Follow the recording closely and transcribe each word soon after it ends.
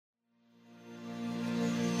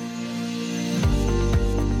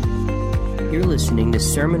listening to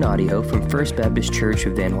sermon audio from First Baptist Church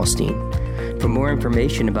of Van Alstyne. For more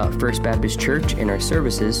information about First Baptist Church and our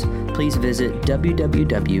services, please visit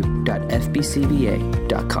www.fbcva.com.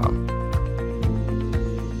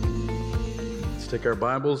 Let's take our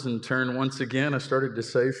Bibles and turn once again. I started to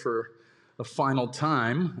say for a final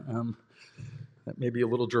time. That may be a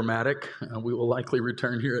little dramatic. We will likely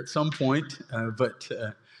return here at some point, but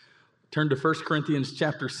turn to 1 Corinthians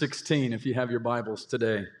chapter 16 if you have your Bibles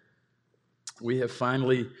today. We have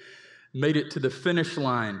finally made it to the finish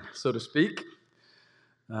line, so to speak.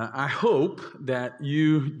 I hope that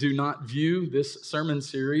you do not view this sermon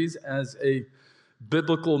series as a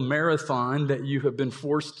biblical marathon that you have been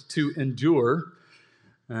forced to endure.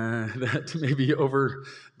 That maybe over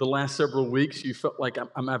the last several weeks you felt like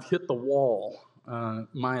I've hit the wall.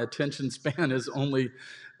 My attention span is only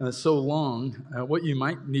so long. What you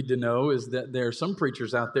might need to know is that there are some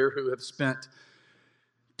preachers out there who have spent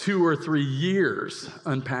 2 or 3 years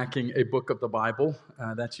unpacking a book of the Bible.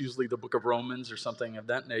 That's usually the book of Romans or something of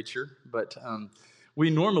that nature. But we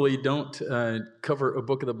normally don't cover a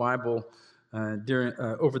book of the Bible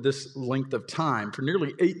over this length of time. For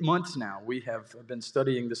nearly 8 months now, we have been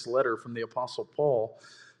studying this letter from the Apostle Paul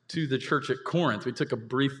to the church at Corinth. We took a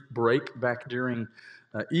brief break back during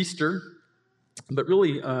Easter, but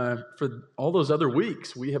really for all those other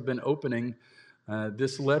weeks, we have been opening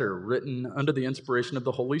this letter written under the inspiration of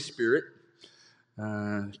the Holy Spirit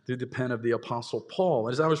through the pen of the Apostle Paul.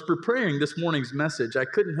 As I was preparing this morning's message, I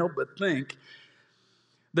couldn't help but think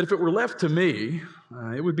that if it were left to me,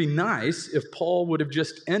 it would be nice if Paul would have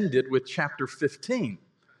just ended with chapter 15.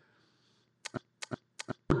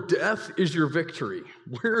 Death is your victory.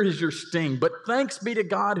 Where is your sting? But thanks be to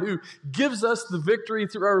God who gives us the victory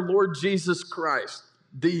through our Lord Jesus Christ.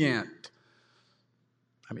 The end.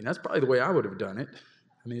 I mean, that's probably the way I would have done it.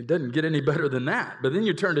 I mean, it doesn't get any better than that. But then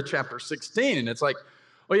you turn to chapter 16, and it's like,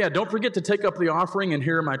 oh yeah, don't forget to take up the offering, and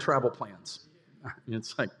here are my travel plans. And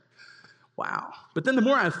it's like, wow. But then the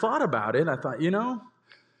more I thought about it, I thought,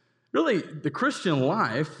 really, the Christian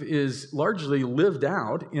life is largely lived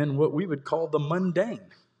out in what we would call the mundane.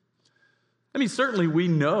 I mean, certainly we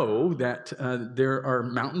know that there are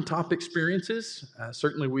mountaintop experiences.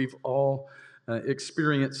 Certainly we've all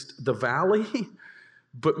experienced the valley.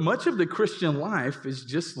 But much of the Christian life is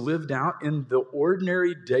just lived out in the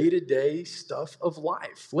ordinary day-to-day stuff of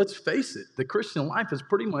life. Let's face it, the Christian life is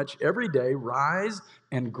pretty much every day rise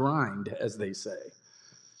and grind, as they say.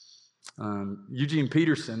 Eugene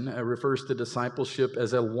Peterson refers to discipleship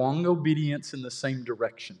as a long obedience in the same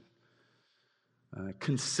direction.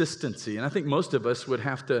 Consistency. And I think most of us would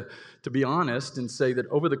have to be honest and say that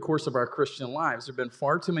over the course of our Christian lives, there have been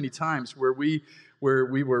far too many times where we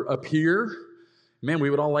were up here. Man,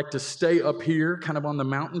 we would all like to stay up here kind of on the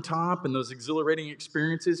mountaintop and those exhilarating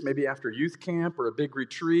experiences, maybe after youth camp or a big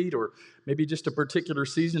retreat or maybe just a particular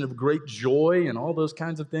season of great joy and all those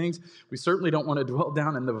kinds of things. We certainly don't want to dwell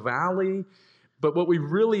down in the valley. But what we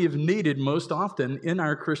really have needed most often in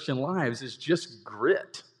our Christian lives is just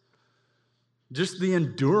grit. Just the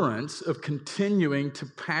endurance of continuing to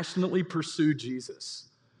passionately pursue Jesus.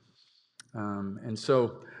 And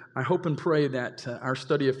so I hope and pray that our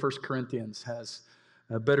study of 1 Corinthians has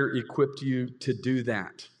better equipped you to do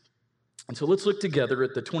that. And so let's look together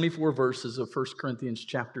at the 24 verses of 1 Corinthians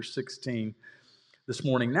chapter 16 this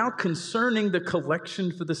morning. Now concerning the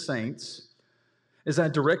collection for the saints, as I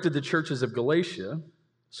directed the churches of Galatia,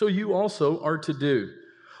 so you also are to do.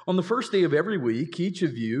 On the first day of every week, each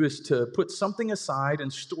of you is to put something aside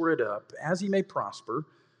and store it up, as he may prosper,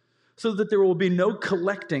 so that there will be no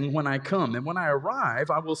collecting when I come. And when I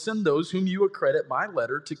arrive, I will send those whom you accredit by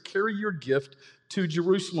letter to carry your gift to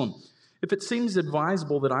Jerusalem. If it seems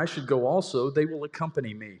advisable that I should go also, they will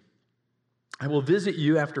accompany me. I will visit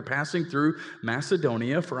you after passing through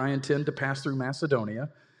Macedonia, for I intend to pass through Macedonia.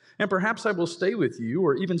 And perhaps I will stay with you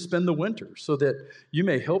or even spend the winter, so that you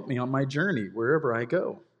may help me on my journey wherever I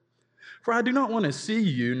go. For I do not want to see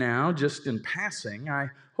you now just in passing. I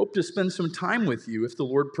hope to spend some time with you if the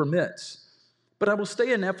Lord permits. But I will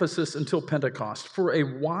stay in Ephesus until Pentecost, for a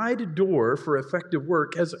wide door for effective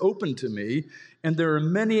work has opened to me, and there are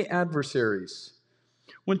many adversaries.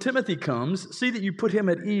 When Timothy comes, see that you put him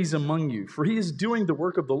at ease among you, for he is doing the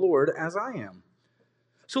work of the Lord as I am.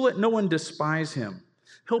 So let no one despise him.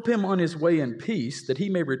 Help him on his way in peace, that he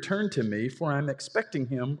may return to me, for I am expecting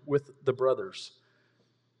him with the brothers.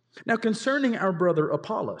 Now concerning our brother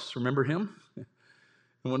Apollos, remember him?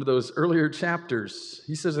 In one of those earlier chapters,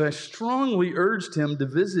 he says, I strongly urged him to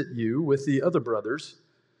visit you with the other brothers,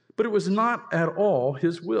 but it was not at all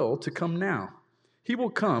his will to come now. He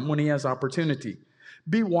will come when he has opportunity.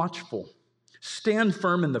 Be watchful, Stand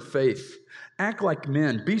firm in the faith. Act like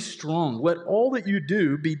men. Be strong. Let all that you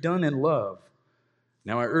do be done in love.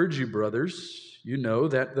 Now I urge you, brothers, you know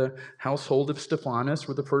that the household of Stephanas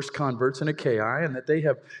were the first converts in Achaia, and that they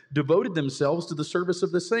have devoted themselves to the service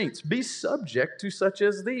of the saints. Be subject to such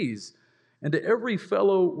as these, and to every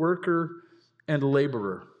fellow worker and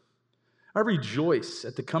laborer. I rejoice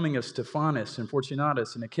at the coming of Stephanas and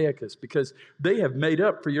Fortunatus and Achaicus, because they have made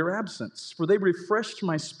up for your absence, for they refreshed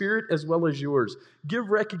my spirit as well as yours. Give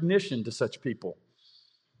recognition to such people.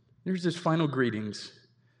 Here's his final greetings.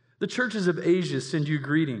 The churches of Asia send you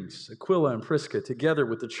greetings. Aquila and Prisca, together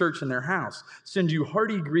with the church in their house, send you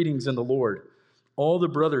hearty greetings in the Lord. All the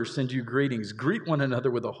brothers send you greetings. Greet one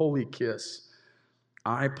another with a holy kiss.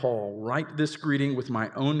 I, Paul, write this greeting with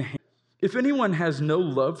my own hand. If anyone has no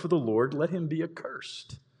love for the Lord, let him be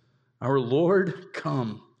accursed. Our Lord,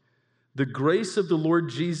 come. The grace of the Lord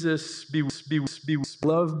Jesus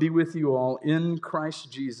love be with you all in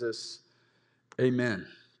Christ Jesus. Amen.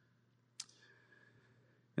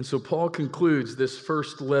 And so Paul concludes this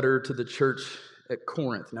first letter to the church at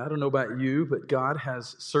Corinth. Now, I don't know about you, but God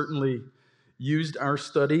has certainly used our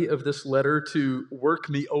study of this letter to work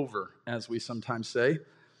me over, as we sometimes say.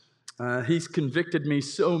 He's convicted me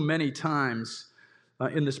so many times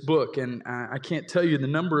in this book, and I can't tell you the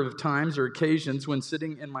number of times or occasions when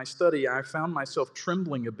sitting in my study, I found myself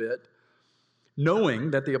trembling a bit, knowing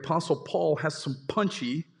that the Apostle Paul has some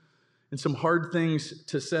punchy and some hard things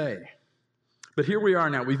to say. But here we are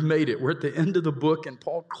now. We've made it. We're at the end of the book, and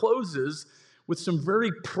Paul closes with some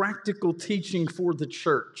very practical teaching for the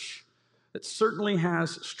church that certainly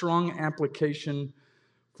has strong application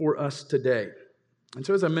for us today. And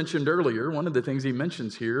so, as I mentioned earlier, one of the things he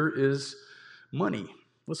mentions here is money.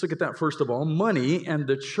 Let's look at that first of all. Money and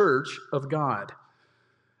the church of God.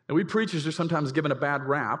 And we preachers are sometimes given a bad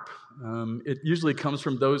rap. It usually comes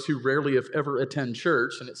from those who rarely, if ever, attend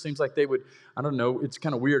church. And it seems like they would, I don't know, it's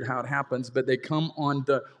kind of weird how it happens, but they come on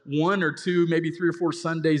the 1 or 2, maybe 3 or 4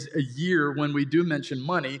 Sundays a year when we do mention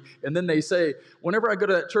money. And then they say, whenever I go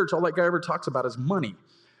to that church, all that guy ever talks about is money.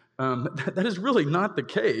 That is really not the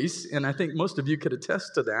case. And I think most of you could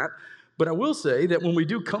attest to that. But I will say that when we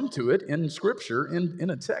do come to it in Scripture, in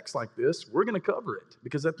a text like this, we're going to cover it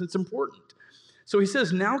because that's important. So he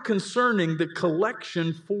says, now concerning the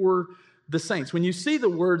collection for the saints. When you see the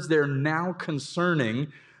words there, now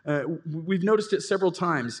concerning, we've noticed it several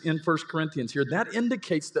times in 1 Corinthians here. That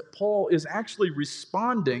indicates that Paul is actually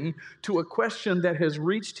responding to a question that has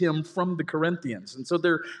reached him from the Corinthians. And so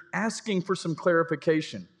they're asking for some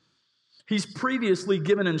clarification. He's previously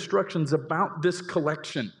given instructions about this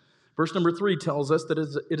collection. Verse number 3 tells us that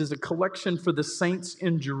it is a collection for the saints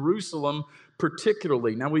in Jerusalem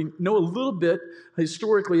particularly. Now, we know a little bit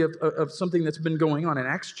historically of something that's been going on. In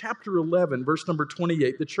Acts chapter 11, verse number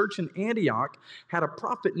 28, the church in Antioch had a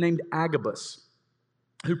prophet named Agabus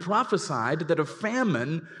who prophesied that a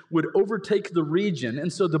famine would overtake the region.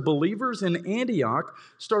 And so the believers in Antioch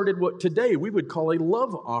started what today we would call a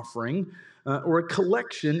love offering or a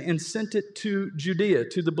collection, and sent it to Judea,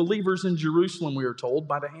 to the believers in Jerusalem, we are told,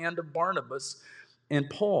 by the hand of Barnabas and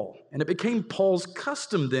Paul. And it became Paul's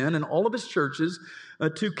custom then in all of his churches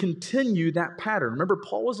to continue that pattern. Remember,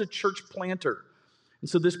 Paul was a church planter. And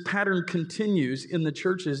so this pattern continues in the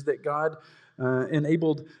churches that God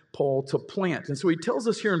enabled Paul to plant. And so he tells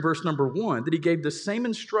us here in verse number 1 that he gave the same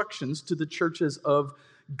instructions to the churches of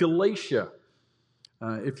Galatia.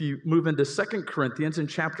 If you move into 2 Corinthians, in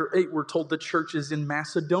chapter 8, we're told the churches in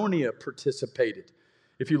Macedonia participated.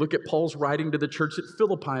 If you look at Paul's writing to the church at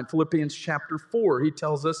Philippi in Philippians chapter 4, he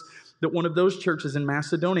tells us that one of those churches in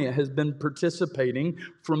Macedonia has been participating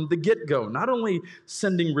from the get-go, not only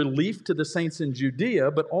sending relief to the saints in Judea,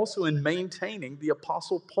 but also in maintaining the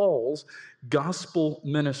Apostle Paul's gospel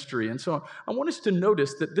ministry. And so I want us to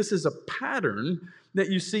notice that this is a pattern that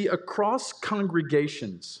you see across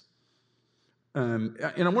congregations. And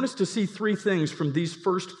I want us to see 3 things from these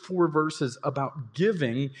first 4 verses about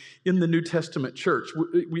giving in the New Testament church.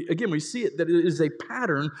 We see it that it is a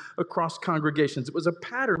pattern across congregations. It was a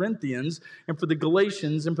pattern for Corinthians and for the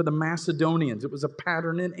Galatians and for the Macedonians. It was a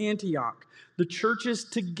pattern in Antioch. The churches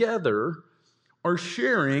together are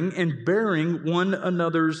sharing and bearing one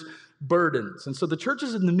another's burdens. And so the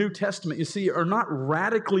churches in the New Testament, you see, are not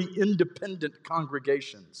radically independent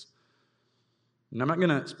congregations. And I'm not going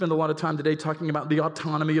to spend a lot of time today talking about the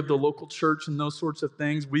autonomy of the local church and those sorts of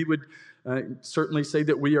things. We would certainly say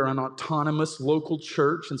that we are an autonomous local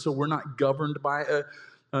church, and so we're not governed by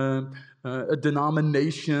a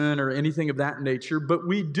denomination or anything of that nature, but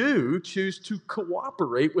we do choose to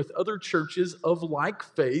cooperate with other churches of like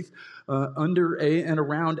faith under and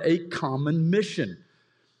around a common mission.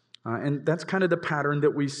 And that's kind of the pattern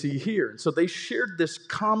that we see here. And so they shared this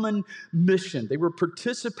common mission. They were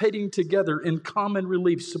participating together in common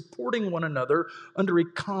relief, supporting one another under a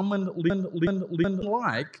common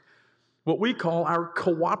like what we call our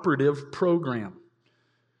cooperative program.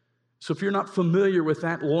 So if you're not familiar with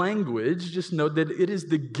that language, just know that it is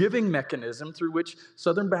the giving mechanism through which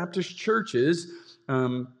Southern Baptist churches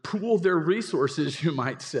pool their resources, you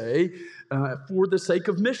might say, for the sake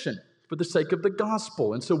of mission, for the sake of the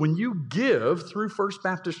gospel. And so when you give through First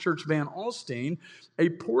Baptist Church Van Alstyne, a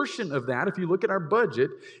portion of that, if you look at our budget,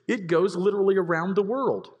 it goes literally around the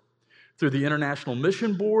world. Through the International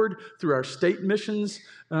Mission Board, through our state missions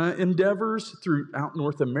endeavors, throughout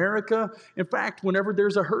North America. In fact, whenever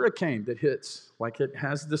there's a hurricane that hits, like it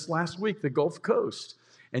has this last week, the Gulf Coast,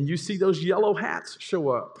 and you see those yellow hats show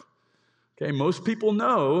up, okay, most people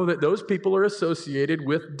know that those people are associated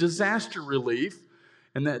with disaster relief,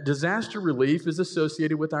 and that disaster relief is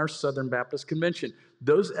associated with our Southern Baptist Convention.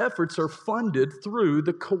 Those efforts are funded through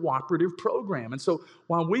the cooperative program. And so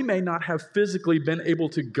while we may not have physically been able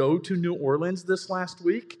to go to New Orleans this last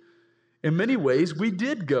week, in many ways, we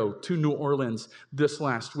did go to New Orleans this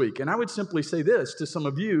last week. And I would simply say this to some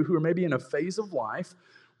of you who are maybe in a phase of life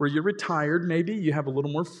where you're retired, maybe you have a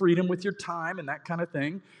little more freedom with your time and that kind of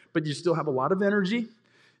thing, but you still have a lot of energy,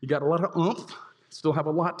 you got a lot of oomph, still have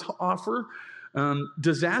a lot to offer.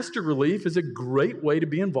 Disaster relief is a great way to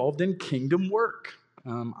be involved in kingdom work.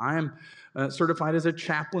 I am certified as a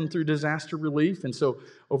chaplain through disaster relief, and so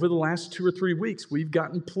over the last 2 or 3 weeks, we've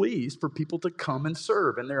gotten pleas for people to come and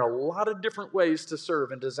serve, and there are a lot of different ways to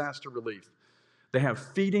serve in disaster relief. They have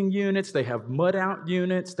feeding units, they have mud out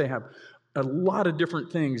units, they have a lot of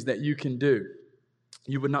different things that you can do.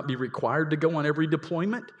 You would not be required to go on every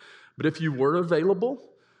deployment, but if you were available,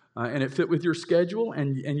 and it fit with your schedule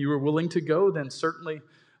and you were willing to go, then certainly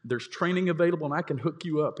there's training available and I can hook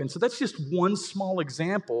you up. And so that's just one small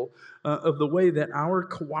example of the way that our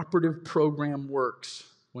cooperative program works.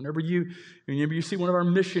 Whenever you see one of our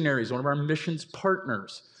missionaries, one of our missions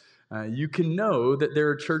partners, you can know that there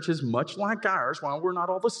are churches much like ours. While we're not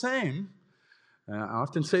all the same, I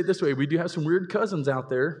often say it this way, we do have some weird cousins out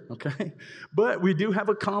there, okay? But we do have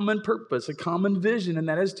a common purpose, a common vision, and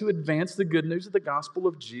that is to advance the good news of the gospel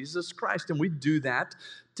of Jesus Christ. And we do that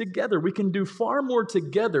together. We can do far more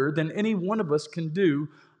together than any one of us can do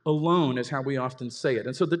alone, is how we often say it.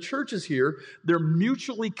 And so the churches here, they're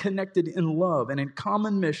mutually connected in love and in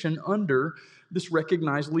common mission under this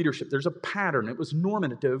recognized leadership. There's a pattern. It was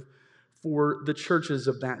normative for the churches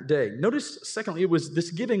of that day. Notice, secondly,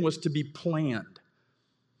 this giving was to be planned.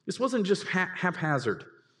 This wasn't just haphazard.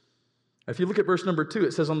 If you look at verse number 2,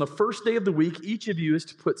 it says, on the first day of the week, each of you is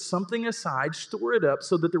to put something aside, store it up,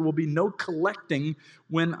 so that there will be no collecting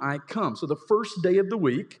when I come. So the first day of the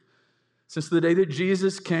week, since the day that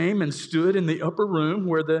Jesus came and stood in the upper room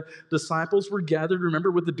where the disciples were gathered,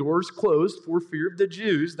 remember, with the doors closed for fear of the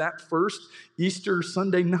Jews, that first Easter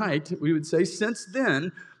Sunday night, we would say, since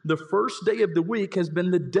then, the first day of the week has been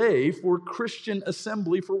the day for Christian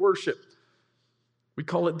assembly for worship. We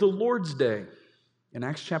call it the Lord's Day. In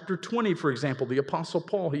Acts chapter 20, for example, the Apostle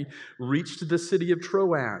Paul, he reached the city of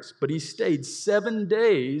Troas, but he stayed 7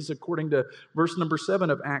 days, according to verse number 7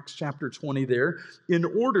 of Acts chapter 20 there, in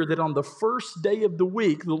order that on the first day of the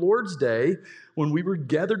week, the Lord's Day, when we were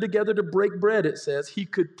gathered together to break bread, it says, he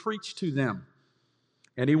could preach to them.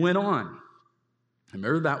 And he went on.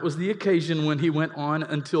 Remember, that was the occasion when he went on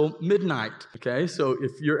until midnight, okay? So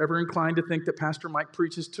if you're ever inclined to think that Pastor Mike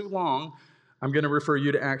preaches too long, I'm going to refer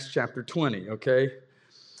you to Acts chapter 20, okay?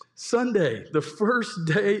 Sunday, the first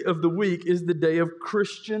day of the week, is the day of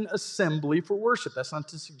Christian assembly for worship. That's not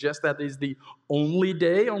to suggest that is the only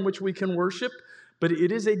day on which we can worship, but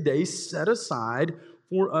it is a day set aside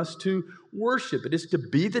for us to worship. It is to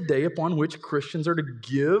be the day upon which Christians are to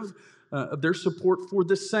give their support for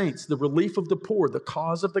the saints, the relief of the poor, the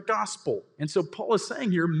cause of the gospel. And so Paul is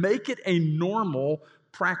saying here, make it a normal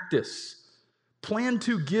practice. Plan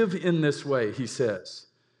to give in this way, he says.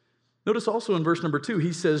 Notice also in verse number 2,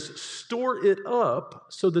 he says, store it up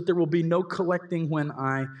so that there will be no collecting when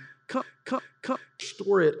I come.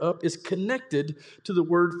 Store it up is connected to the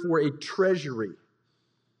word for a treasury.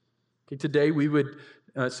 Okay, today we would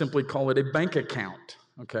simply call it a bank account,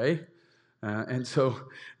 okay? And so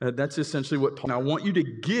that's essentially what Paul. Now, I want you to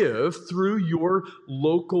give through your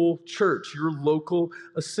local church, your local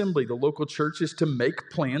assembly. The local church is to make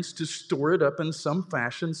plans to store it up in some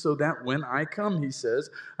fashion so that when I come, he says,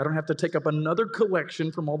 I don't have to take up another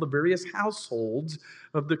collection from all the various households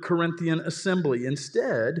of the Corinthian assembly.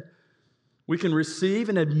 Instead, We can receive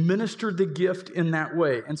and administer the gift in that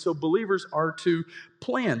way. And so believers are to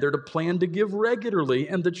plan. They're to plan to give regularly.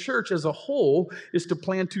 And the church as a whole is to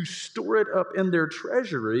plan to store it up in their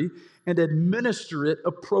treasury and administer it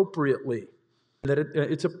appropriately. That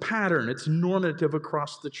it's a pattern. It's normative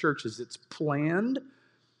across the churches. It's planned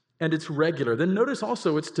and it's regular. Then notice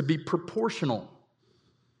also it's to be proportional.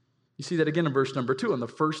 You see that again in verse number 2. On the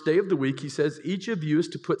first day of the week, he says, each of you is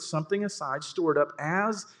to put something aside, stored up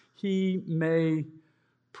as he may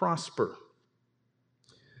prosper.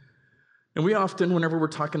 And we often, whenever we're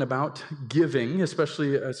talking about giving,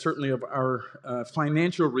 especially certainly of our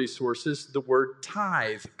financial resources, the word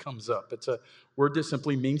tithe comes up. It's a word that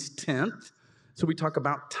simply means tenth. So we talk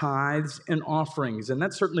about tithes and offerings, and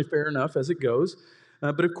that's certainly fair enough as it goes.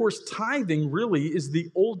 But of course, tithing really is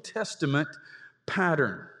the Old Testament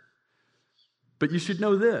pattern. But you should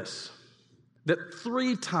know this, that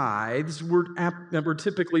 3 tithes were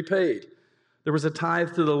typically paid. There was a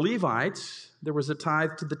tithe to the Levites, there was a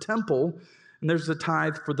tithe to the temple, and there's a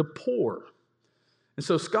tithe for the poor. And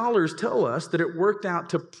so scholars tell us that it worked out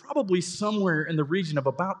to probably somewhere in the region of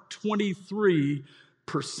about 23%.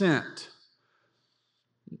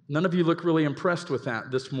 None of you look really impressed with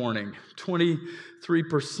that this morning.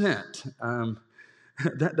 23%.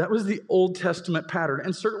 That was the Old Testament pattern,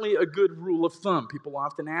 and certainly a good rule of thumb. People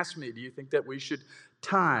often ask me, do you think that we should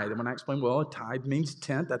tithe? And when I explain, well, a tithe means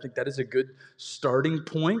tenth, I think that is a good starting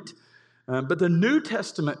point. But the New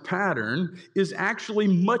Testament pattern is actually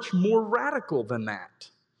much more radical than that.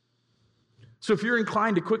 So if you're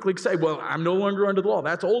inclined to quickly say, well, I'm no longer under the law,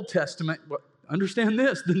 that's Old Testament. Well, understand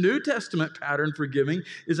this, the New Testament pattern for giving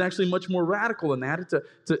is actually much more radical than that.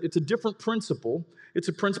 It's a different principle. It's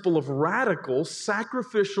a principle of radical,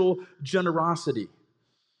 sacrificial generosity.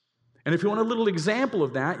 And if you want a little example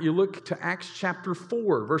of that, you look to Acts chapter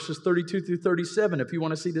 4, verses 32 through 37, if you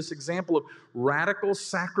want to see this example of radical,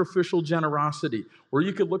 sacrificial generosity. Or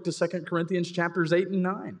you could look to 2 Corinthians chapters 8 and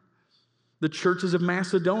 9, the churches of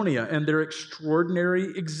Macedonia and their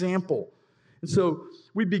extraordinary example. And so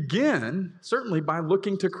we begin, certainly, by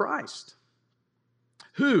looking to Christ,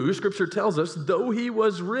 who, Scripture tells us, though he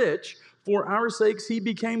was rich, for our sakes he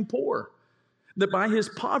became poor, that by his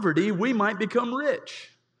poverty we might become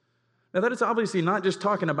rich. Now that is obviously not just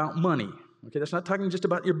talking about money. Okay, that's not talking just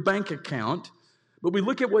about your bank account. But we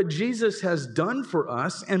look at what Jesus has done for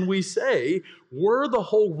us and we say, were the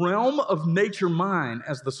whole realm of nature mine,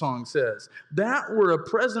 as the song says, that were a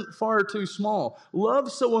present far too small.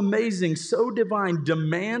 Love so amazing, so divine,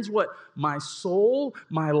 demands what? My soul,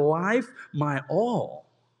 my life, my all.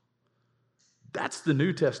 That's the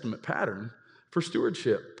New Testament pattern for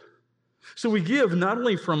stewardship. So we give not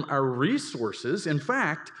only from our resources. In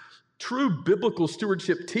fact, true biblical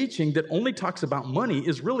stewardship teaching that only talks about money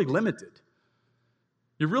is really limited.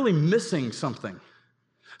 You're really missing something.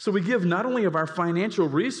 So we give not only of our financial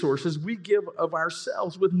resources, we give of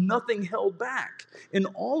ourselves with nothing held back. And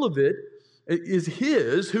all of it is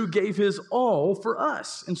his who gave his all for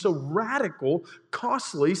us. And so radical,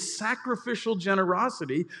 costly, sacrificial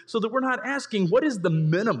generosity so that we're not asking, what is the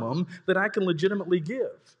minimum that I can legitimately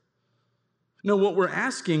give? No, what we're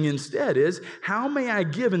asking instead is, how may I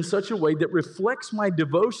give in such a way that reflects my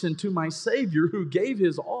devotion to my Savior who gave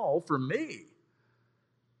his all for me?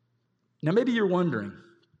 Now, maybe you're wondering,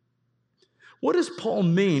 what does Paul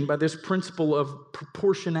mean by this principle of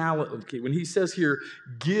proportionality when he says here,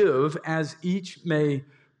 give as each may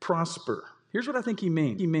prosper? Here's what I think he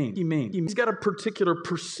means. He's got a particular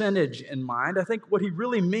percentage in mind. I think what he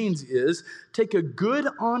really means is take a good,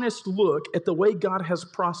 honest look at the way God has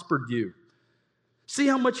prospered you. See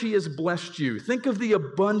how much he has blessed you. Think of the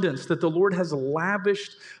abundance that the Lord has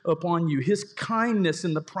lavished upon you, his kindness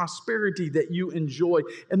and the prosperity that you enjoy.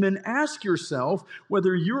 And then ask yourself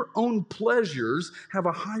whether your own pleasures have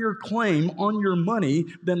a higher claim on your money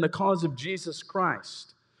than the cause of Jesus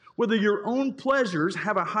Christ. Whether your own pleasures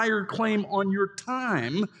have a higher claim on your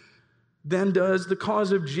time than does the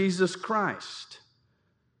cause of Jesus Christ.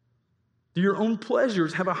 Do your own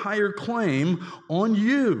pleasures have a higher claim on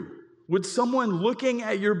you? Would someone looking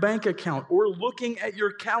at your bank account or looking at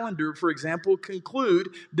your calendar, for example, conclude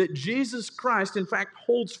that Jesus Christ, in fact,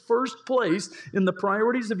 holds first place in the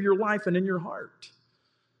priorities of your life and in your heart?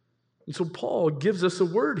 And so Paul gives us a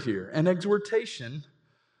word here, an exhortation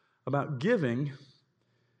about giving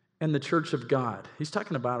in the church of God. He's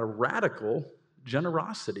talking about a radical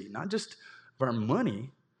generosity, not just of our money,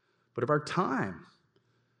 but of our time,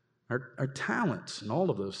 our talents, and all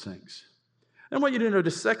of those things. I want you to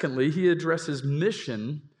notice, secondly, he addresses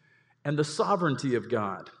mission and the sovereignty of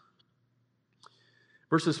God.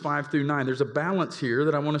 Verses 5 through 9, there's a balance here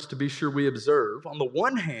that I want us to be sure we observe. On the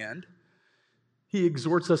one hand, he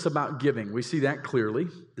exhorts us about giving. We see that clearly.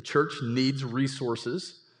 The church needs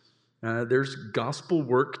resources. There's gospel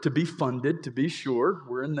work to be funded, to be sure.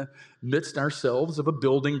 We're in the midst ourselves of a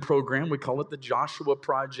building program. We call it the Joshua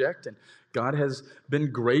Project, and God has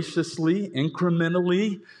been graciously,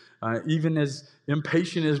 incrementally, even as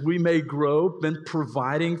impatient as we may grow, been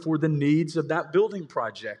providing for the needs of that building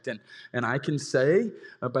project. And I can say,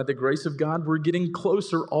 by the grace of God, we're getting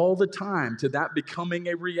closer all the time to that becoming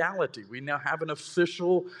a reality. We now have an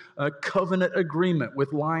official covenant agreement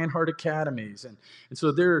with Lionheart Academies. And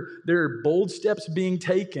so there are bold steps being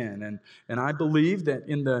taken. And I believe that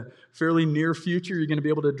in the fairly near future, you're going to be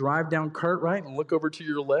able to drive down Cartwright and look over to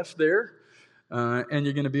your left there, and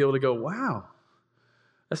you're going to be able to go, wow,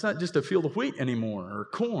 that's not just a field of wheat anymore, or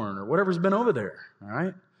corn, or whatever's been over there, all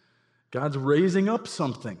right? God's raising up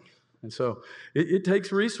something. And so it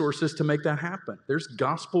takes resources to make that happen. There's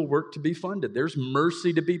gospel work to be funded. There's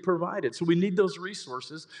mercy to be provided. So we need those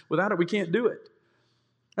resources. Without it, we can't do it.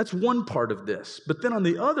 That's one part of this. But then on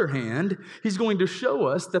the other hand, he's going to show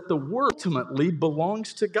us that the work ultimately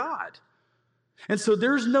belongs to God. And so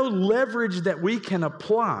there's no leverage that we can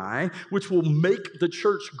apply which will make the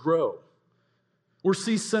church grow or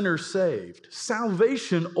see sinners saved.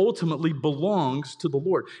 Salvation ultimately belongs to the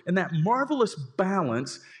Lord. And that marvelous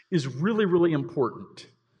balance is really, really important.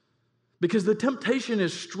 Because the temptation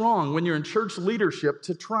is strong when you're in church leadership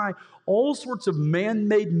to try all sorts of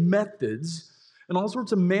man-made methods and all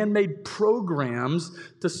sorts of man-made programs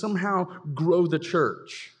to somehow grow the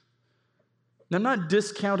church. Now, I'm not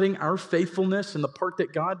discounting our faithfulness and the part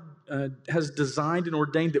that God has designed and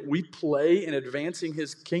ordained that we play in advancing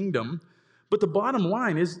his kingdom. But the bottom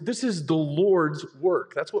line is, this is the Lord's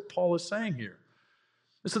work. That's what Paul is saying here.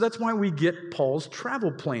 And so that's why we get Paul's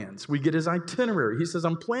travel plans. We get his itinerary. He says,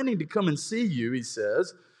 I'm planning to come and see you, he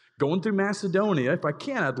says, going through Macedonia. If I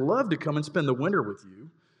can, I'd love to come and spend the winter with you,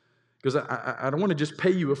 because I don't want to just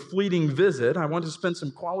pay you a fleeting visit. I want to spend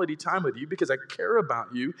some quality time with you because I care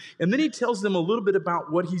about you. And then he tells them a little bit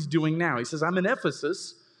about what he's doing now. He says, I'm in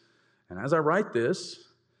Ephesus, and as I write this,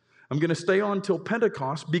 I'm going to stay on till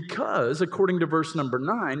Pentecost because, according to verse number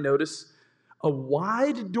 9, notice, a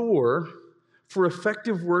wide door for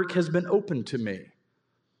effective work has been opened to me.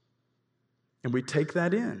 And we take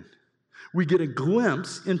that in. We get a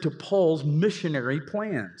glimpse into Paul's missionary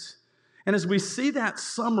plans. And as we see that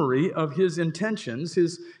summary of his intentions,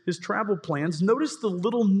 his travel plans, notice the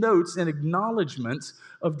little notes and acknowledgments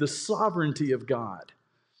of the sovereignty of God.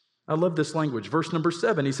 I love this language. Verse number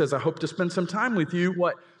 7, he says, I hope to spend some time with you,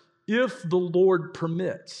 what? If the Lord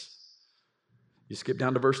permits. You skip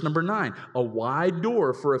down to verse number 9. A wide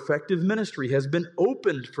door for effective ministry has been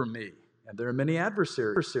opened for me. And there are many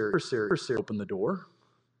adversaries. Open the door.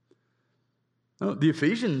 No, the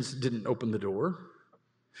Ephesians didn't open the door.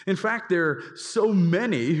 In fact, there are so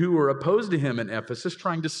many who are opposed to him in Ephesus,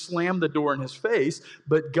 trying to slam the door in his face,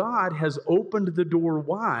 but God has opened the door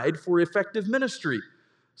wide for effective ministry.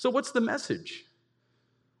 So what's the message?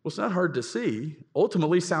 Well, it's not hard to see.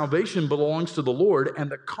 Ultimately, salvation belongs to the Lord, and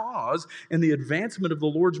the cause and the advancement of the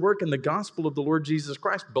Lord's work and the gospel of the Lord Jesus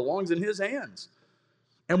Christ belongs in his hands.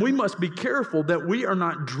 And we must be careful that we are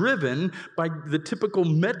not driven by the typical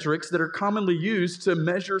metrics that are commonly used to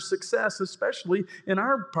measure success, especially in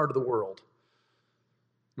our part of the world.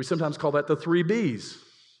 We sometimes call that the 3 B's: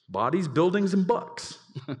 bodies, buildings, and bucks.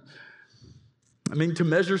 I mean, to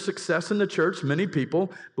measure success in the church, many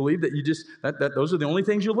people believe that that those are the only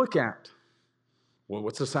things you look at. Well,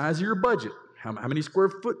 what's the size of your budget? How many square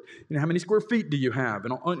feet do you have?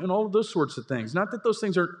 And all of those sorts of things. Not that those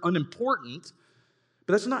things are unimportant,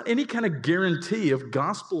 but that's not any kind of guarantee of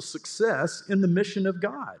gospel success in the mission of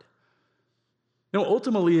God. No,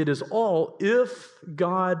 ultimately it is all if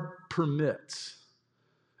God permits.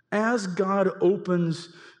 As God opens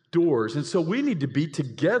doors. And so we need to be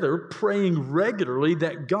together praying regularly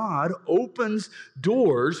that God opens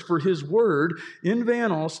doors for his word in Van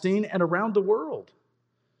Alstyne and around the world.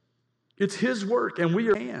 It's his work, and we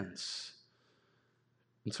are hands.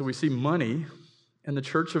 And so we see money and the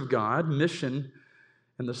church of God, mission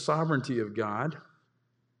and the sovereignty of God.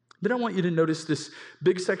 Then I want you to notice this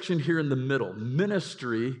big section here in the middle,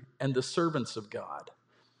 ministry and the servants of God.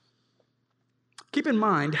 Keep in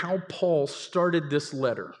mind how Paul started this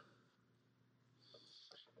letter.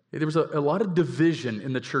 There was a lot of division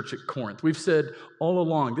in the church at Corinth. We've said all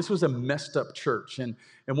along, this was a messed up church. And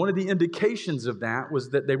one of the indications of that was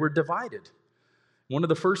that they were divided. One of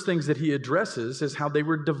the first things that he addresses is how they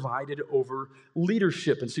were divided over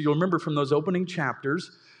leadership. And so you'll remember from those opening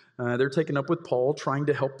chapters, they're taken up with Paul trying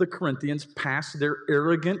to help the Corinthians pass their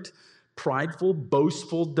arrogant, prideful,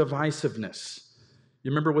 boastful divisiveness. You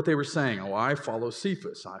remember what they were saying? Oh, I follow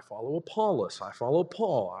Cephas, I follow Apollos, I follow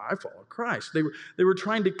Paul, I follow Christ. They were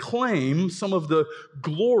trying to claim some of the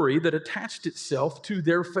glory that attached itself to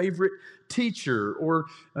their favorite teacher, or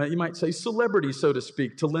you might say celebrity, so to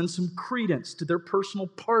speak, to lend some credence to their personal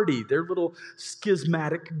party, their little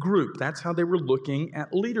schismatic group. That's how they were looking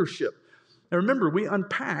at leadership. Now remember, we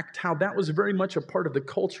unpacked how that was very much a part of the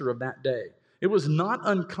culture of that day. It was not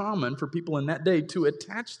uncommon for people in that day to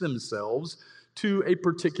attach themselves to a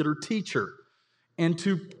particular teacher and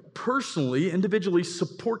to personally, individually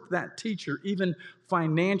support that teacher, even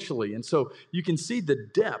financially. And so you can see the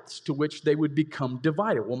depths to which they would become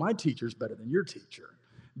divided. Well, my teacher's better than your teacher,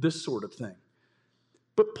 this sort of thing.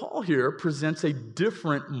 But Paul here presents a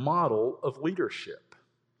different model of leadership.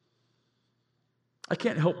 I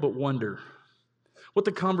can't help but wonder what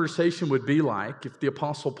the conversation would be like if the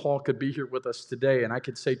Apostle Paul could be here with us today and I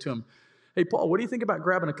could say to him, hey, Paul, what do you think about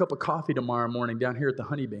grabbing a cup of coffee tomorrow morning down here at the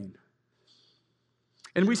Honey Bean?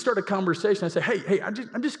 And we start a conversation. I say, hey,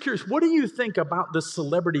 I'm just curious, what do you think about the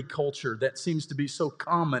celebrity culture that seems to be so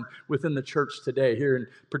common within the church today, here in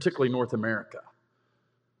particularly North America?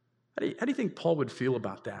 How do you think Paul would feel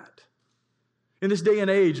about that? In this day and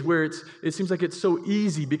age where it seems like it's so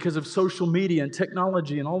easy because of social media and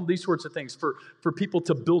technology and all of these sorts of things for people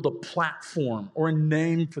to build a platform or a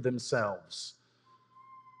name for themselves.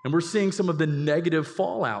 And we're seeing some of the negative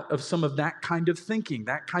fallout of some of that kind of thinking,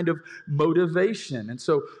 that kind of motivation. And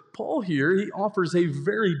so Paul here, he offers a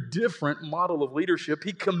very different model of leadership.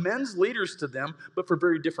 He commends leaders to them, but for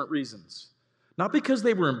very different reasons. Not because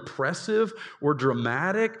they were impressive or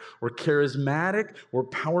dramatic or charismatic or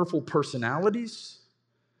powerful personalities.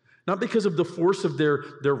 Not because of the force of their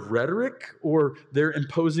rhetoric or their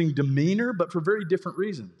imposing demeanor, but for very different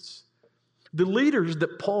reasons. The leaders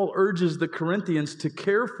that Paul urges the Corinthians to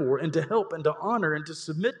care for and to help and to honor and to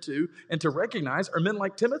submit to and to recognize are men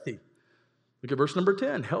like Timothy. Look at verse number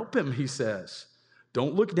 10. Help him, he says.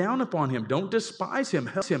 Don't look down upon him. Don't despise him.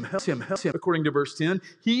 Help him. According to verse 10,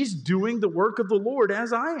 he's doing the work of the Lord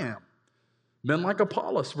as I am. Men like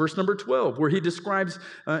Apollos, verse number 12, where he describes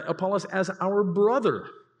Apollos as our brother.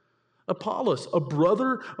 Apollos, a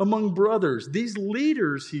brother among brothers. These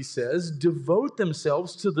leaders, he says, devote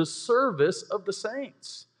themselves to the service of the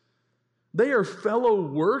saints. They are fellow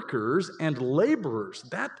workers and laborers.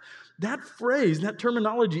 That phrase, that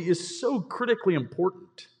terminology is so critically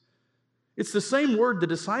important. It's the same word the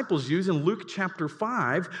disciples use in Luke chapter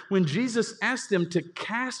 5 when Jesus asked them to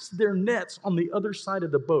cast their nets on the other side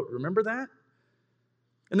of the boat. Remember that?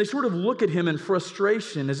 And they sort of look at him in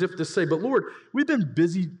frustration as if to say, but Lord, we've been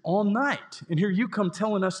busy all night, and here you come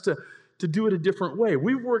telling us to do it a different way.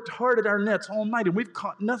 We've worked hard at our nets all night, and we've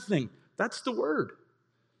caught nothing. That's the word.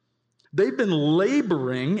 They've been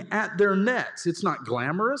laboring at their nets. It's not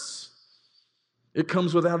glamorous. It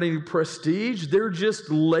comes without any prestige. They're just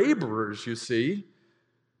laborers, you see.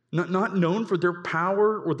 Not known for their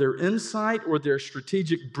power or their insight or their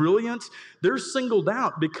strategic brilliance. They're singled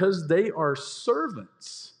out because they are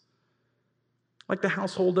servants. Like the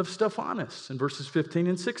household of Stephanas in verses 15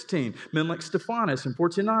 and 16. Men like Stephanas and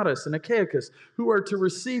Fortunatus and Achaicus, who are to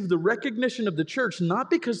receive the recognition of the church, not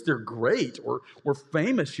because they're great or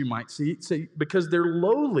famous, you might say, because they're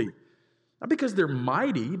lowly. Not because they're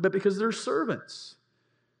mighty, but because they're servants.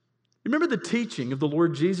 Remember the teaching of the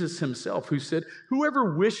Lord Jesus himself, who said,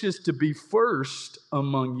 whoever wishes to be first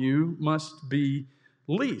among you must be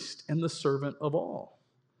least and the servant of all.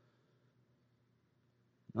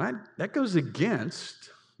 Right? That goes against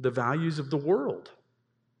the values of the world.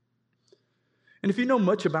 And if you know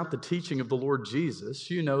much about the teaching of the Lord Jesus,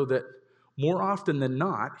 you know that more often than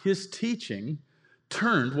not, his teaching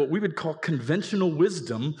turned what we would call conventional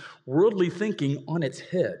wisdom, worldly thinking, on its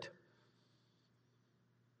head.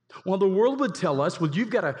 While the world would tell us, well, you've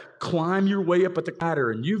got to climb your way up at the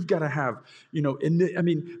ladder, and you've got to have,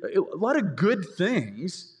 a lot of good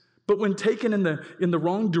things, but when taken in the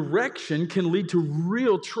wrong direction can lead to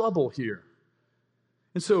real trouble here.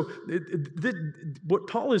 And so what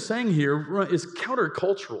Paul is saying here is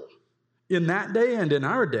countercultural in that day and in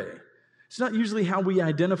our day. It's not usually how we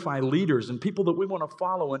identify leaders and people that we want to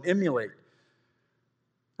follow and emulate.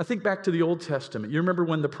 I think back to the Old Testament. You remember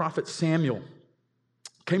when the prophet Samuel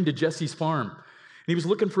came to Jesse's farm, and he was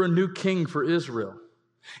looking for a new king for Israel.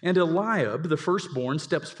 And Eliab, the firstborn,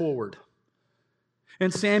 steps forward.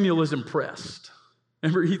 And Samuel is impressed.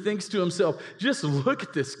 Remember, he thinks to himself, just look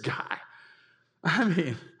at this guy. I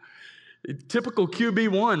mean, typical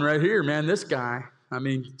QB1 right here, man, this guy.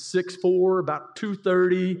 6'4", about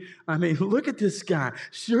 230. Look at this guy.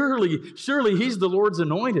 Surely he's the Lord's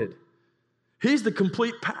anointed. He's the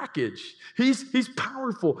complete package. He's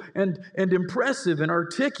powerful and impressive and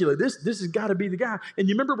articulate. This has got to be the guy. And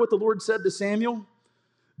you remember what the Lord said to Samuel?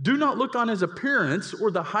 Do not look on his appearance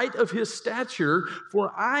or the height of his stature,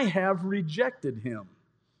 for I have rejected him.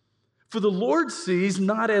 For the Lord sees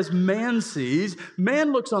not as man sees.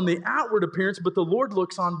 Man looks on the outward appearance, but the Lord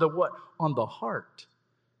looks on the what? On the heart.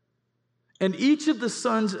 And each of the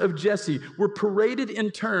sons of Jesse were paraded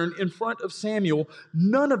in turn in front of Samuel,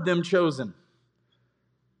 none of them chosen.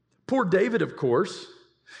 Poor David, of course,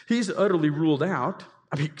 he's utterly ruled out.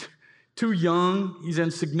 I mean, too young, he's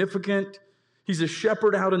insignificant, he's a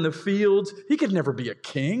shepherd out in the fields. He could never be a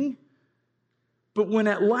king. But when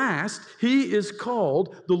at last he is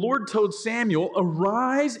called, the Lord told Samuel,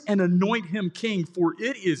 arise and anoint him king, for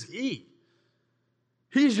it is he.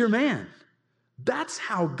 He's your man. That's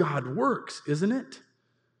how God works, isn't it?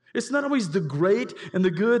 It's not always the great and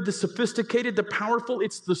the good, the sophisticated, the powerful.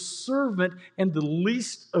 It's the servant and the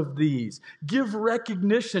least of these. Give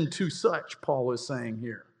recognition to such, Paul is saying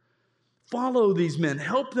here. Follow these men.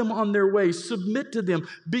 Help them on their way. Submit to them.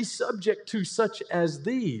 Be subject to such as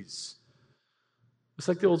these. It's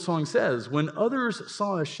like the old song says, when others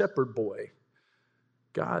saw a shepherd boy,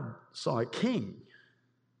 God saw a king.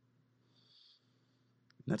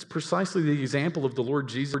 And that's precisely the example of the Lord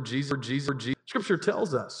Jesus. Scripture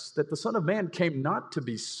tells us that the Son of Man came not to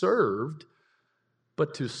be served,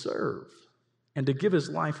 but to serve, and to give his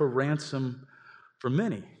life a ransom for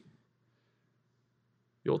many.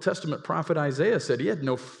 The Old Testament prophet Isaiah said he had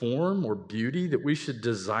no form or beauty that we should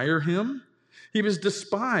desire him. He was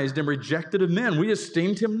despised and rejected of men. We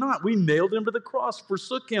esteemed him not. We nailed him to the cross,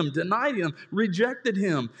 forsook him, denied him, rejected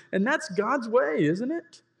him. And that's God's way, isn't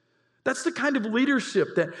it? That's the kind of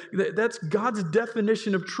leadership that's God's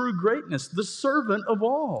definition of true greatness, the servant of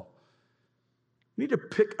all. We need to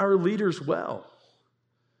pick our leaders well,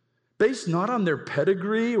 based not on their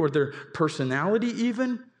pedigree or their personality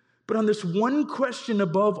even, but on this one question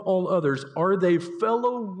above all others: are they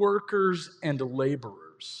fellow workers and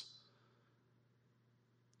laborers?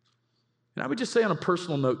 And I would just say on a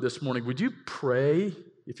personal note this morning, would you pray,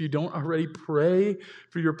 if you don't already, pray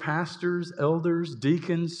for your pastors, elders,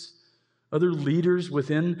 deacons, other leaders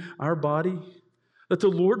within our body, that the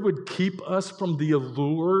Lord would keep us from the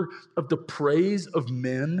allure of the praise of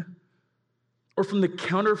men or from the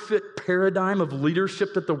counterfeit paradigm of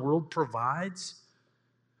leadership that the world provides.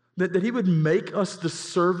 That he would make us the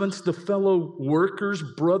servants, the fellow workers,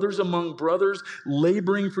 brothers among brothers,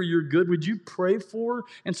 laboring for your good. Would you pray for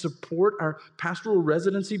and support our pastoral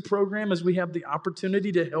residency program as we have the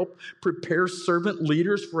opportunity to help prepare servant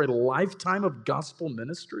leaders for a lifetime of gospel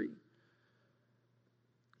ministry?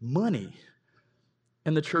 Money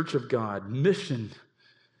and the church of God, mission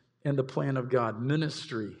and the plan of God,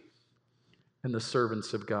 ministry and the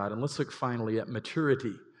servants of God. And let's look finally at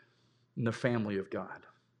maturity in the family of God.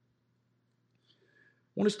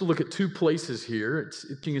 I want us to look at two places here.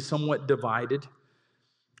 It's somewhat divided.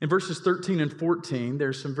 In verses 13 and 14,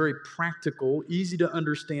 there's some very practical, easy to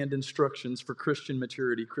understand instructions for Christian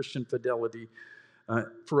maturity, Christian fidelity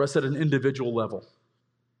for us at an individual level.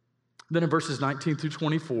 Then in verses 19 through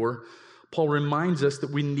 24, Paul reminds us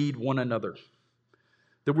that we need one another,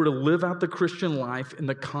 that we're to live out the Christian life in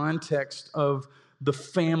the context of the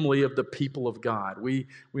family of the people of God. We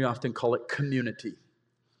often call it community.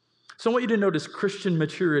 So I want you to notice Christian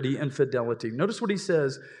maturity and fidelity. Notice what he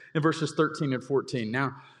says in verses 13 and 14.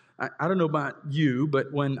 Now, I don't know about you,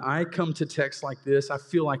 but when I come to texts like this, I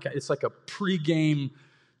feel like it's like a pregame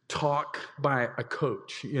talk by a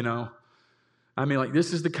coach, you know? I mean, like,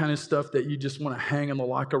 this is the kind of stuff that you just want to hang on the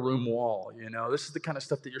locker room wall, you know? This is the kind of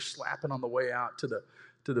stuff that you're slapping on the way out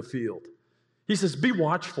to the field. He says, be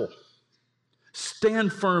watchful.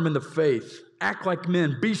 Stand firm in the faith. Act like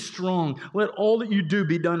men. Be strong. Let all that you do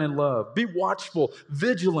be done in love. Be watchful,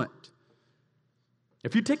 vigilant.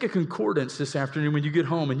 If you take a concordance this afternoon when you get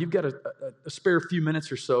home and you've got a spare few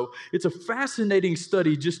minutes or so, it's a fascinating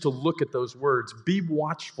study just to look at those words. Be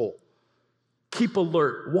watchful. Keep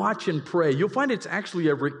alert. Watch and pray. You'll find it's actually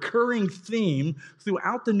a recurring theme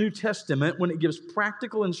throughout the New Testament when it gives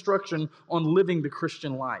practical instruction on living the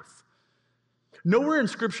Christian life. Nowhere in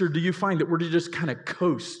Scripture do you find that we're to just kind of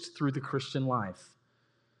coast through the Christian life.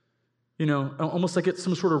 You know, almost like it's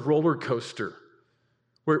some sort of roller coaster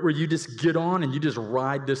where you just get on and you just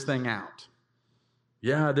ride this thing out.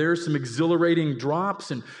 Yeah, there's some exhilarating drops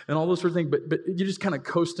and all those sort of things, but you're just kind of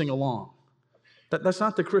coasting along. That's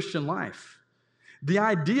not the Christian life. The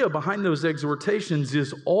idea behind those exhortations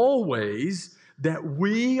is always that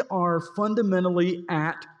we are fundamentally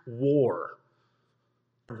at war.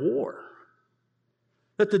 War.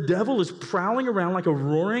 That the devil is prowling around like a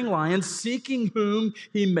roaring lion, seeking whom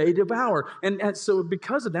he may devour. And so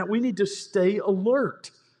because of that, we need to stay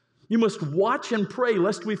alert. You must watch and pray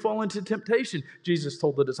lest we fall into temptation, Jesus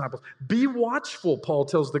told the disciples. Be watchful, Paul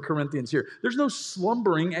tells the Corinthians here. There's no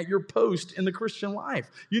slumbering at your post in the Christian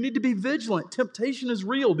life. You need to be vigilant. Temptation is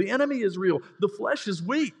real. The enemy is real. The flesh is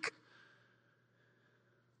weak.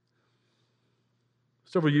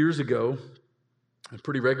 Several years ago, and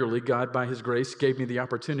pretty regularly, God, by His grace, gave me the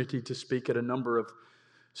opportunity to speak at a number of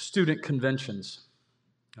student conventions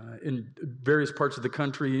in various parts of the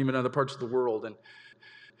country, even other parts of the world. And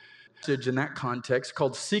message in that context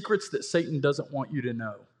called Secrets That Satan Doesn't Want You to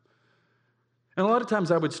Know. And a lot of times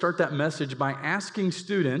I would start that message by asking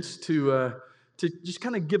students to just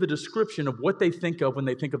kind of give a description of what they think of when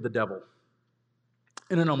they think of the devil.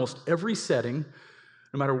 And in almost every setting,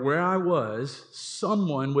 no matter where I was,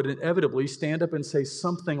 someone would inevitably stand up and say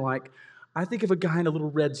something like, I think of a guy in a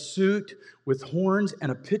little red suit with horns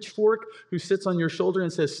and a pitchfork who sits on your shoulder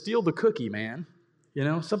and says, steal the cookie, man. You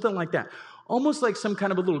know, something like that. Almost like some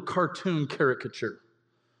kind of a little cartoon caricature.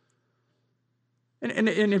 And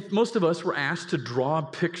if most of us were asked to draw a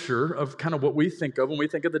picture of kind of what we think of when we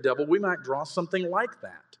think of the devil, we might draw something like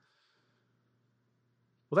that.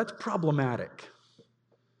 Well, that's problematic.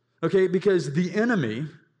 Okay, because the enemy,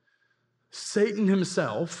 Satan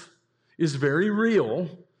himself, is very real,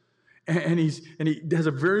 and he has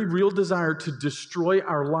a very real desire to destroy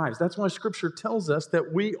our lives. That's why Scripture tells us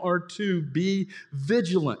that we are to be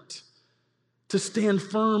vigilant, to stand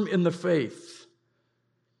firm in the faith.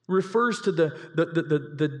 It refers to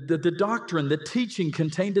the doctrine, the teaching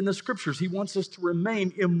contained in the Scriptures. He wants us to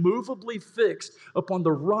remain immovably fixed upon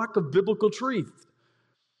the rock of biblical truth.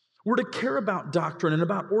 We're to care about doctrine and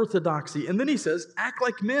about orthodoxy. And then he says, act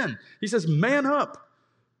like men. He says, man up.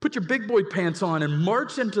 Put your big boy pants on and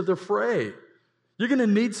march into the fray. You're going to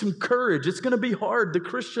need some courage. It's going to be hard. The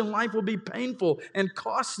Christian life will be painful and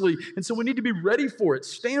costly. And so we need to be ready for it.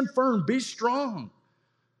 Stand firm. Be strong.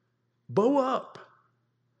 Bow up.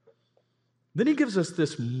 Then he gives us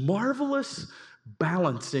this marvelous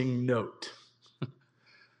balancing note.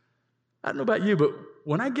 I don't know about you, but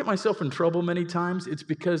when I get myself in trouble many times, it's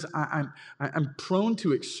because I'm prone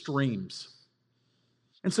to extremes.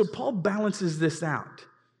 And so Paul balances this out.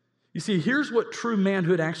 You see, here's what true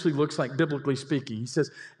manhood actually looks like, biblically speaking. He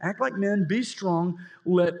says, act like men, be strong,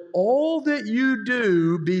 let all that you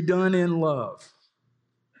do be done in love.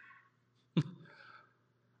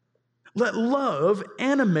 Let love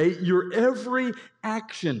animate your every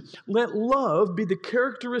action. Let love be the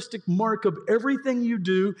characteristic mark of everything you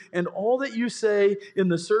do and all that you say in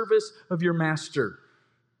the service of your master.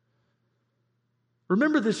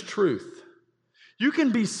 Remember this truth. You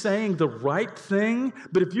can be saying the right thing,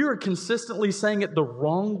 but if you are consistently saying it the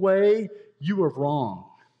wrong way, you are wrong.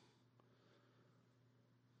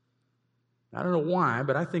 I don't know why,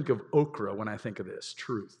 but I think of okra when I think of this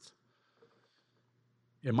truth.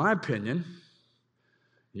 In my opinion,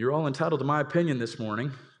 you're all entitled to my opinion this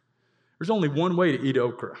morning, there's only one way to eat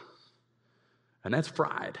okra, and that's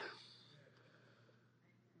fried.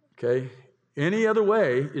 Okay? Any other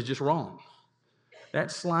way is just wrong.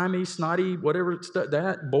 That slimy, snotty, whatever,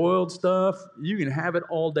 that boiled stuff, you can have it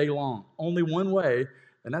all day long. Only one way,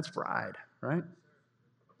 and that's fried, right?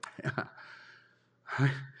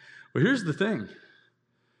 Well, here's the thing.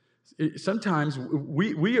 Sometimes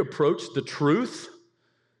we approach the truth,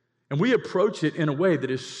 and we approach it in a way that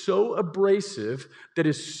is so abrasive, that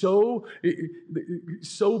is so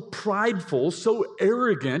prideful, so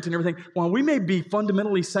arrogant and everything. While we may be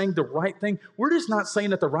fundamentally saying the right thing, we're just not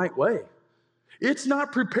saying it the right way. It's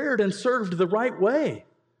not prepared and served the right way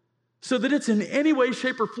so that it's in any way,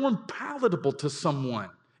 shape, or form palatable to someone.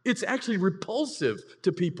 It's actually repulsive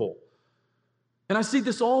to people. And I see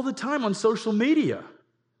this all the time on social media.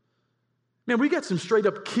 Man, we got some straight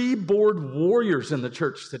up keyboard warriors in the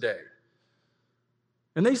church today.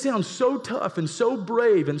 And they sound so tough and so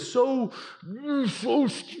brave and so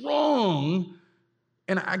strong.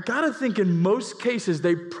 And I got to think in most cases,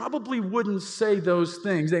 they probably wouldn't say those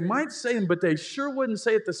things. They might say them, but they sure wouldn't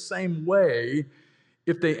say it the same way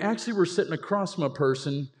if they actually were sitting across from a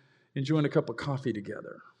person enjoying a cup of coffee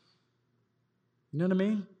together. You know what I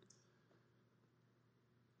mean?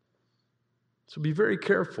 So be very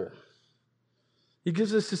careful. He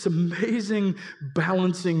gives us this amazing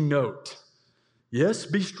balancing note. Yes,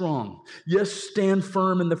 be strong. Yes, stand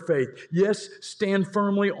firm in the faith. Yes, stand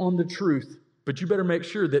firmly on the truth. But you better make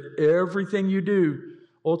sure that everything you do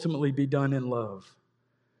ultimately be done in love.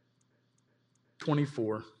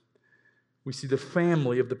 24, we see the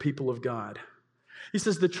family of the people of God. He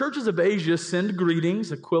says, the churches of Asia send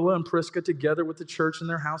greetings. Aquila and Prisca, together with the church in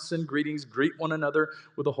their house, send greetings, greet one another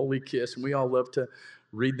with a holy kiss. And we all love to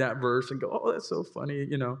read that verse and go, oh, that's so funny,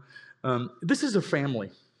 This is a family.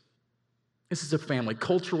 This is a family.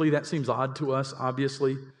 Culturally, that seems odd to us,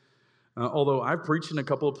 obviously. Although I've preached in a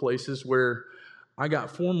couple of places where I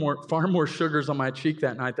got far more sugars on my cheek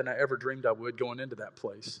that night than I ever dreamed I would going into that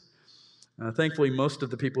place. Thankfully, most of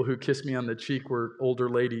the people who kissed me on the cheek were older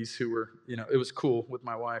ladies who were, it was cool with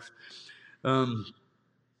my wife.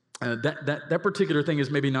 That particular thing is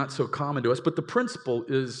maybe not so common to us, but the principle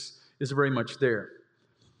is very much there.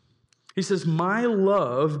 He says, my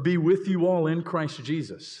love be with you all in Christ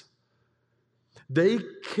Jesus. They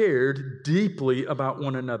cared deeply about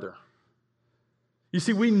one another. You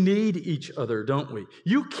see, we need each other, don't we?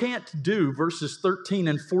 You can't do verses 13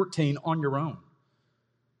 and 14 on your own.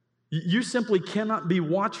 You simply cannot be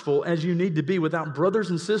watchful as you need to be without brothers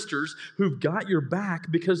and sisters who've got your back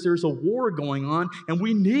because there's a war going on and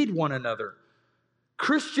we need one another.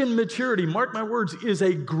 Christian maturity, mark my words, is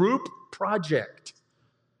a group project.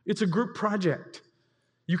 It's a group project.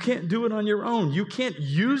 You can't do it on your own. You can't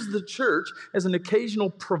use the church as an occasional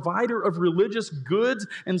provider of religious goods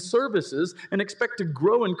and services and expect to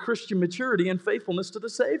grow in Christian maturity and faithfulness to the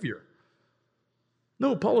Savior.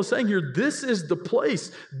 No, Paul is saying here, this is the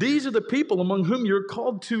place. These are the people among whom you're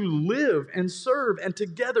called to live and serve, and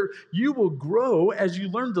together you will grow as you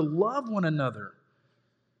learn to love one another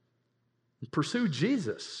and pursue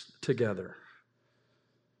Jesus together.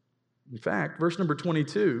 In fact, verse number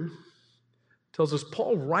 22 tells us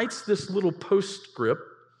Paul writes this little postscript.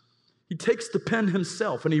 He takes the pen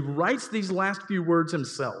himself, and he writes these last few words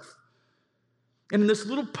himself. And in this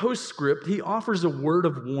little postscript, he offers a word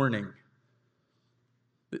of warning.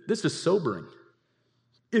 This is sobering.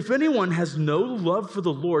 If anyone has no love for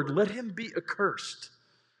the Lord, let him be accursed.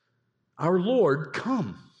 Our Lord,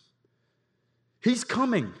 come. He's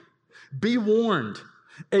coming. Be warned.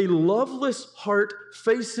 A loveless heart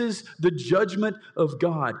faces the judgment of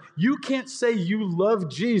God. You can't say you love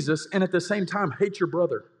Jesus and at the same time hate your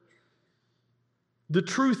brother. The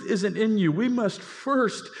truth isn't in you. We must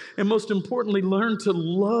first and most importantly learn to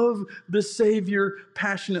love the Savior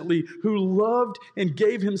passionately, who loved and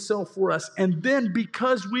gave himself for us. And then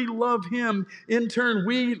because we love him, in turn,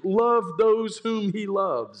 we love those whom he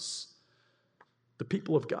loves, the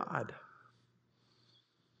people of God.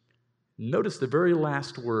 Notice the very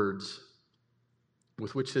last words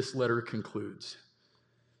with which this letter concludes.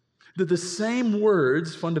 They're the same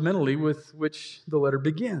words, fundamentally, with which the letter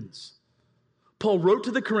begins. Paul wrote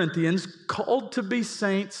to the Corinthians, called to be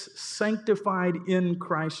saints, sanctified in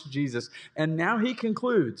Christ Jesus. And now he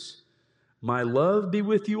concludes, my love be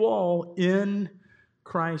with you all in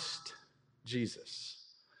Christ Jesus.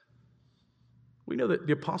 We know that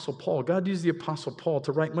the Apostle Paul, God used the Apostle Paul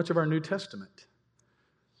to write much of our New Testament.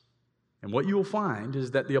 And what you will find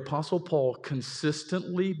is that the Apostle Paul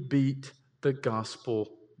consistently beat the gospel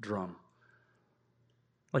drum,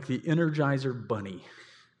 like the Energizer Bunny.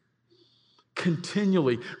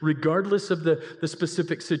 Continually, regardless of the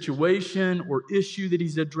specific situation or issue that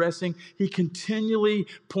he's addressing, he continually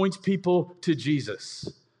points people to Jesus.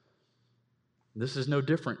 This is no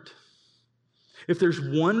different. If there's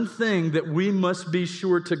one thing that we must be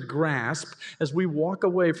sure to grasp as we walk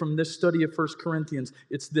away from this study of 1 Corinthians,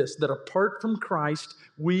 it's this, that apart from Christ,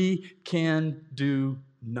 we can do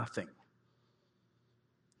nothing.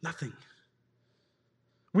 Nothing.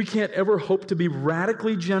 We can't ever hope to be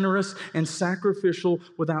radically generous and sacrificial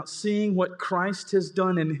without seeing what Christ has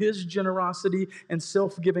done in his generosity and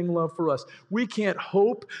self-giving love for us. We can't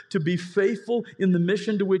hope to be faithful in the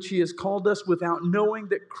mission to which he has called us without knowing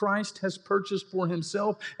that Christ has purchased for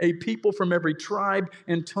himself a people from every tribe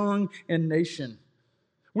and tongue and nation.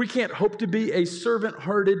 We can't hope to be a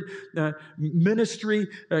servant-hearted ministry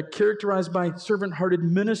characterized by servant-hearted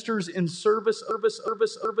ministers in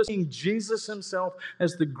serving Jesus himself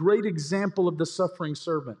as the great example of the suffering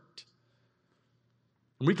servant.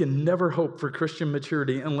 We can never hope for Christian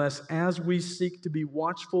maturity unless, as we seek to be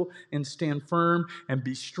watchful and stand firm and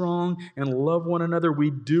be strong and love one another, we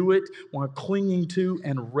do it while clinging to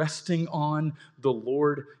and resting on the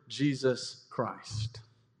Lord Jesus Christ.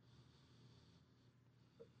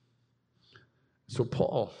 So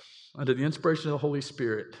Paul, under the inspiration of the Holy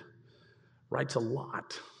Spirit, writes a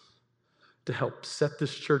lot to help set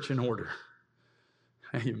this church in order.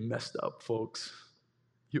 And you messed up, folks.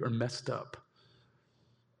 You are messed up.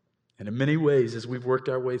 And in many ways, as we've worked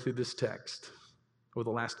our way through this text over the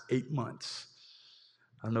last 8 months,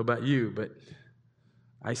 I don't know about you, but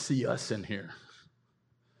I see us in here.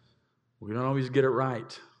 We don't always get it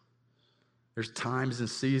right. There's times and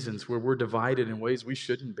seasons where we're divided in ways we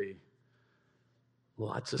shouldn't be.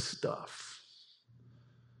 Lots of stuff.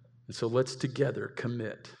 And so let's together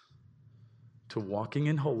commit to walking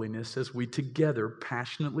in holiness as we together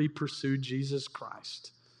passionately pursue Jesus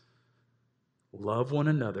Christ. Love one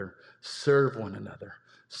another, serve one another,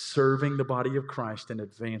 serving the body of Christ and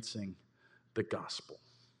advancing the gospel.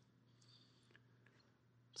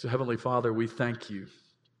 So, Heavenly Father, we thank you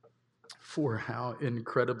for how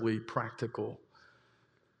incredibly practical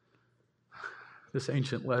this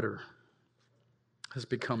ancient letter has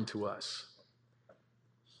become to us.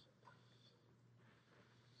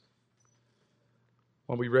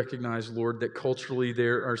 While we recognize, Lord, that culturally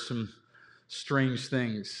there are some strange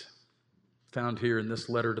things found here in this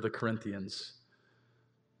letter to the Corinthians,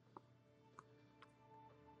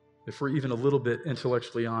 if we're even a little bit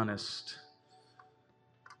intellectually honest,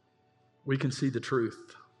 we can see the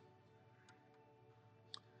truth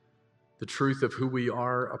of who we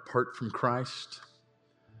are apart from Christ,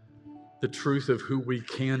 the truth of who we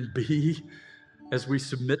can be as we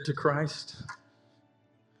submit to Christ.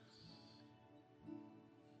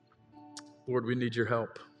 Lord, we need your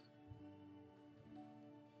help.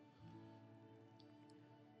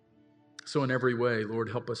 So in every way, Lord,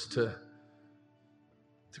 help us to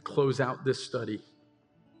close out this study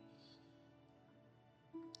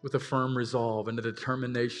with a firm resolve and a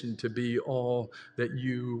determination to be all that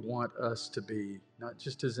you want us to be, not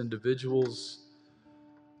just as individuals,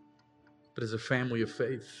 but as a family of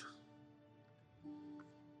faith.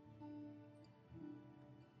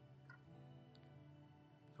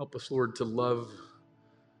 Help us, Lord, to love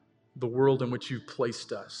the world in which you've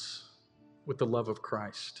placed us with the love of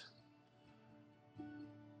Christ.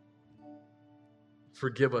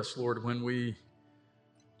 Forgive us, Lord, when we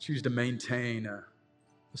choose to maintain a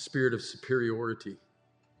spirit of superiority.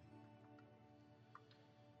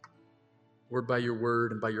 Lord, by your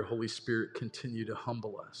word and by your Holy Spirit, continue to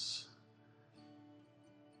humble us.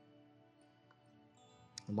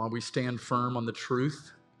 And while we stand firm on the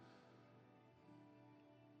truth,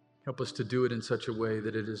 help us to do it in such a way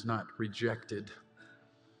that it is not rejected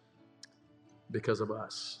because of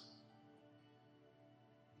us.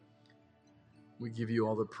 We give you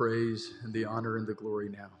all the praise and the honor and the glory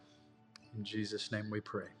now. In Jesus' name we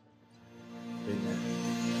pray. Amen.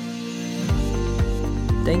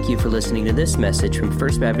 Thank you for listening to this message from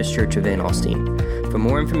First Baptist Church of Van Alstyne. For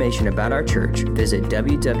more information about our church, visit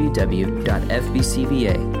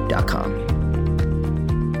www.fbcva.com.